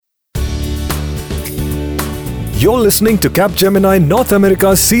You're listening to Capgemini North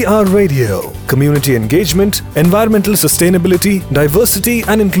America's CR Radio, Community Engagement, Environmental Sustainability, Diversity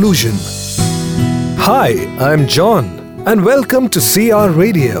and Inclusion. Hi, I'm John, and welcome to CR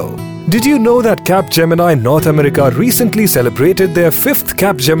Radio. Did you know that Capgemini North America recently celebrated their 5th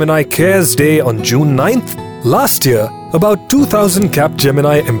Capgemini Cares Day on June 9th? Last year, about 2,000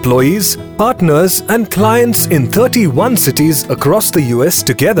 Capgemini employees, partners, and clients in 31 cities across the US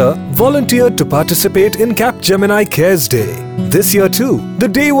together volunteered to participate in Capgemini Cares Day. This year too, the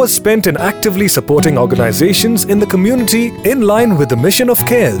day was spent in actively supporting organizations in the community in line with the mission of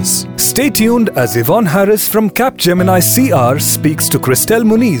CARES. Stay tuned as Yvonne Harris from Capgemini CR speaks to Christelle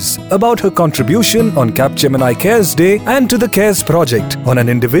Muniz about her contribution on Capgemini Cares Day and to the CARES project on an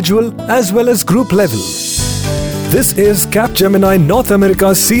individual as well as group level. This is Capgemini North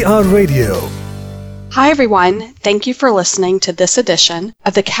America's CR Radio. Hi everyone, thank you for listening to this edition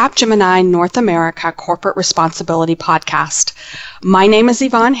of the Capgemini North America Corporate Responsibility Podcast. My name is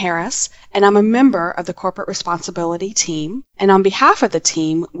Yvonne Harris, and I'm a member of the Corporate Responsibility team. And on behalf of the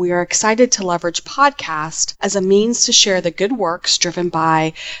team, we are excited to leverage podcast as a means to share the good works driven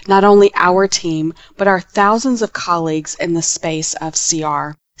by not only our team, but our thousands of colleagues in the space of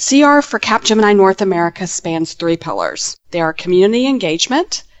CR. CR for Capgemini North America spans 3 pillars. They are community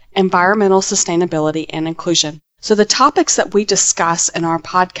engagement, environmental sustainability, and inclusion. So the topics that we discuss in our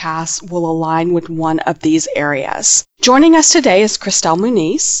podcast will align with one of these areas. Joining us today is Christelle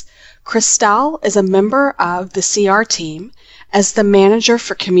Muniz. Christelle is a member of the CR team as the manager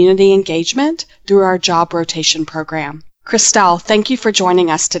for community engagement through our job rotation program. Christelle, thank you for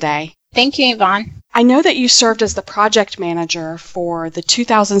joining us today. Thank you, Yvonne. I know that you served as the project manager for the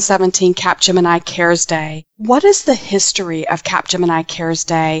 2017 Capgemini Cares Day. What is the history of Capgemini Cares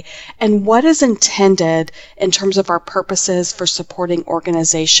Day, and what is intended in terms of our purposes for supporting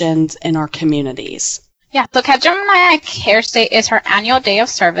organizations in our communities? Yeah, so Capgemini Cares Day is our annual day of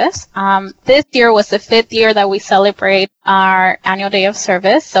service. This year was the 5th year that we celebrate our annual day of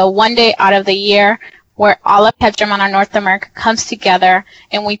service. So one day out of the year, where all of Capgemini North America comes together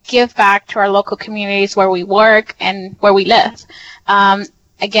and we give back to our local communities where we work and where we live.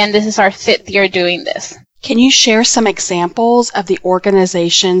 Again, this is our 5th year doing this. Can you share some examples of the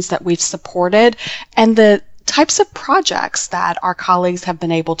organizations that we've supported and the types of projects that our colleagues have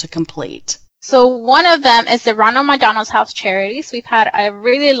been able to complete? So one of them is the Ronald McDonald's House Charities. We've had a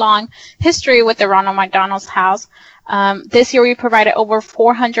really long history with the Ronald McDonald's House. This year we provided over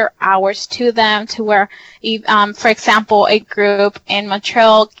 400 hours to them to where, for example, a group in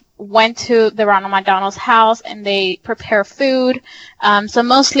Montreal went to the Ronald McDonald's House and they prepare food. So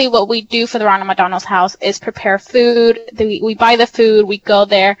mostly what we do for the Ronald McDonald's House is prepare food. We buy the food, we go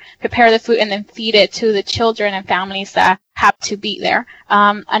there, prepare the food, and then feed it to the children and families that have to be there.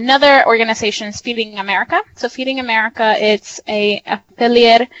 Another organization is Feeding America. So Feeding America, it's a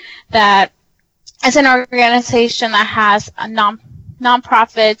affiliate that is an organization that has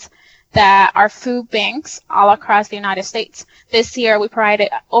nonprofits that are food banks all across the United States. This year, we provided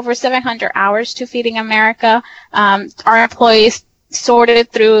over 700 hours to Feeding America. Our employees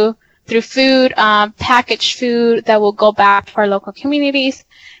sorted through food, packaged food that will go back to our local communities.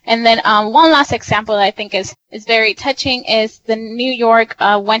 And then one last example that I think is very touching is the New York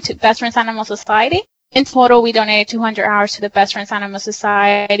went to Best Friends Animal Society. In total, we donated 200 hours to the Best Friends Animal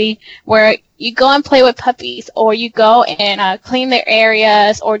Society, where you go and play with puppies, or you go and clean their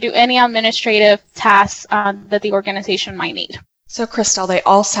areas, or do any administrative tasks that the organization might need. So, Christelle, they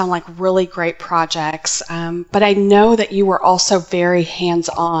all sound like really great projects, but I know that you were also very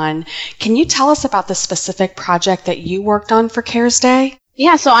hands-on. Can you tell us about the specific project that you worked on for CARES Day?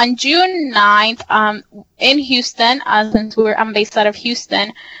 Yeah, so on June 9th, in Houston, since I'm based out of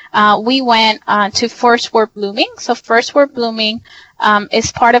Houston, we went to First Word Blooming. So First Word Blooming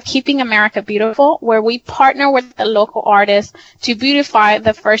is part of Keeping America Beautiful, where we partner with the local artists to beautify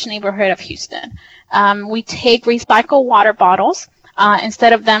the first neighborhood of Houston. We take recycled water bottles.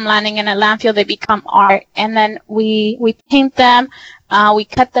 Instead of them landing in a landfill, they become art. And then we paint them, we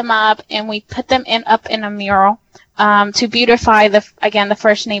cut them up, and we put them up in a mural. To beautify the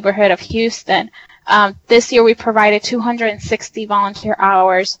first neighborhood of Houston. This year we provided 260 volunteer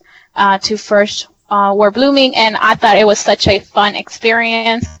hours to First Word Blooming, and I thought it was such a fun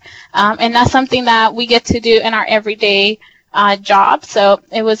experience. And that's something that we get to do in our everyday job. So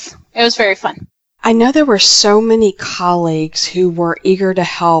it was very fun. I know there were so many colleagues who were eager to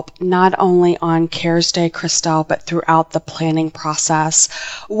help not only on CARES Day, Christelle, but throughout the planning process.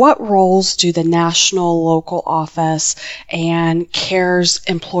 What roles do the national, local office, and CARES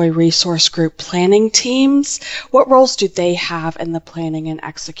Employee Resource Group planning teams, what roles do they have in the planning and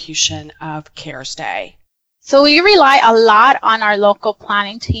execution of CARES Day? So we rely a lot on our local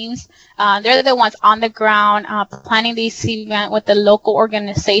planning teams. They're the ones on the ground planning these events with the local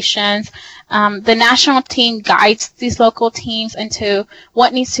organizations. The national team guides these local teams into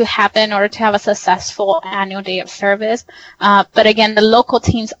what needs to happen in order to have a successful annual day of service. But again, the local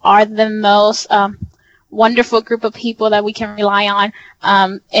teams are the most wonderful group of people that we can rely on.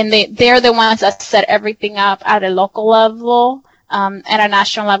 And they're the ones that set everything up at a local level. At a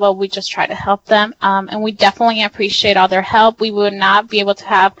national level, we just try to help them. And we definitely appreciate all their help. We would not be able to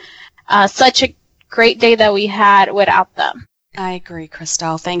have such a great day that we had without them. I agree,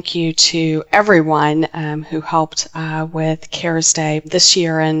 Christelle. Thank you to everyone who helped with CARES Day this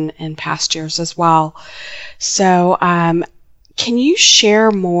year and in past years as well. So can you share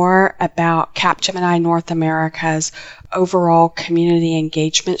more about Capgemini North America's overall community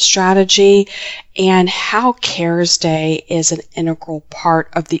engagement strategy and how CARES Day is an integral part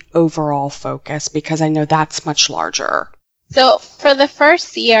of the overall focus? Because I know that's much larger. So for the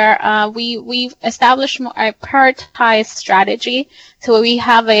first year, we've established a prioritized strategy. So we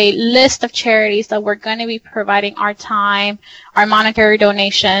have a list of charities that we're going to be providing our time, our monetary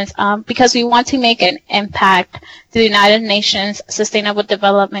donations, because we want to make an impact to the United Nations Sustainable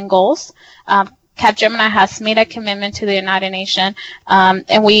Development Goals. Capgemini has made a commitment to the United Nations,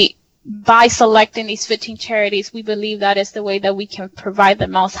 and by selecting these 15 charities, we believe that is the way that we can provide the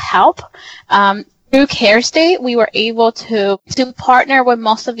most help. Through CARES Day, we were able to partner with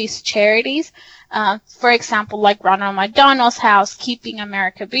most of these charities. For example, like Ronald McDonald's House, Keeping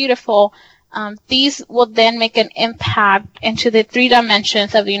America Beautiful. These will then make an impact into the 3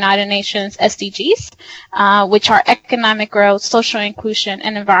 dimensions of the United Nations SDGs, which are economic growth, social inclusion,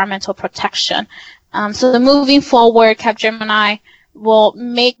 and environmental protection. So moving forward, Capgemini will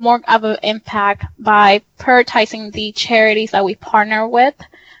make more of an impact by prioritizing the charities that we partner with,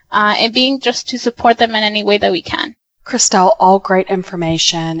 and being just to support them in any way that we can. Christelle, all great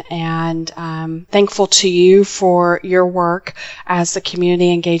information, and thankful to you for your work as the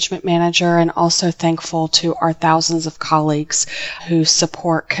Community Engagement Manager, and also thankful to our thousands of colleagues who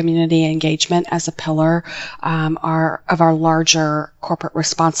support community engagement as a pillar of our larger corporate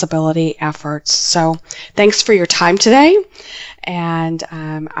responsibility efforts. So thanks for your time today, and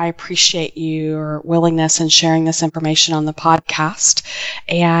I appreciate your willingness in sharing this information on the podcast,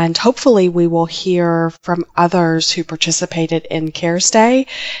 and hopefully we will hear from others who participated in CARES Day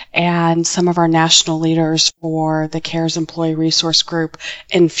and some of our national leaders for the CARES Employee Resource Group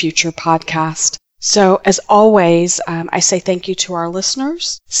in future podcasts. So as always, I say thank you to our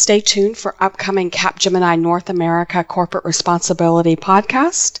listeners. Stay tuned for upcoming Capgemini North America Corporate Responsibility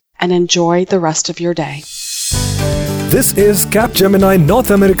podcast, and enjoy the rest of your day. This is Capgemini North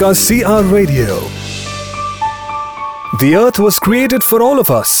America's CR Radio. The earth was created for all of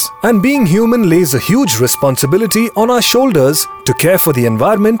us, and being human lays a huge responsibility on our shoulders to care for the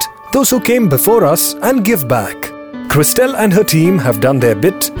environment, those who came before us, and give back. Christelle and her team have done their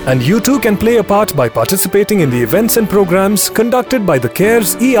bit, and you too can play a part by participating in the events and programs conducted by the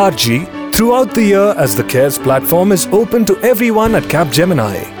CARES ERG throughout the year, as the CARES platform is open to everyone at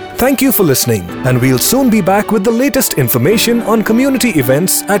Capgemini. Thank you for listening, and we'll soon be back with the latest information on community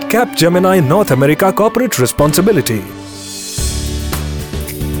events at Capgemini North America Corporate Responsibility.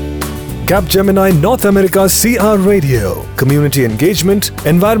 Capgemini North America's CR Radio, community engagement,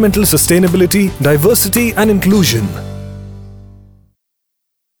 environmental sustainability, diversity and inclusion.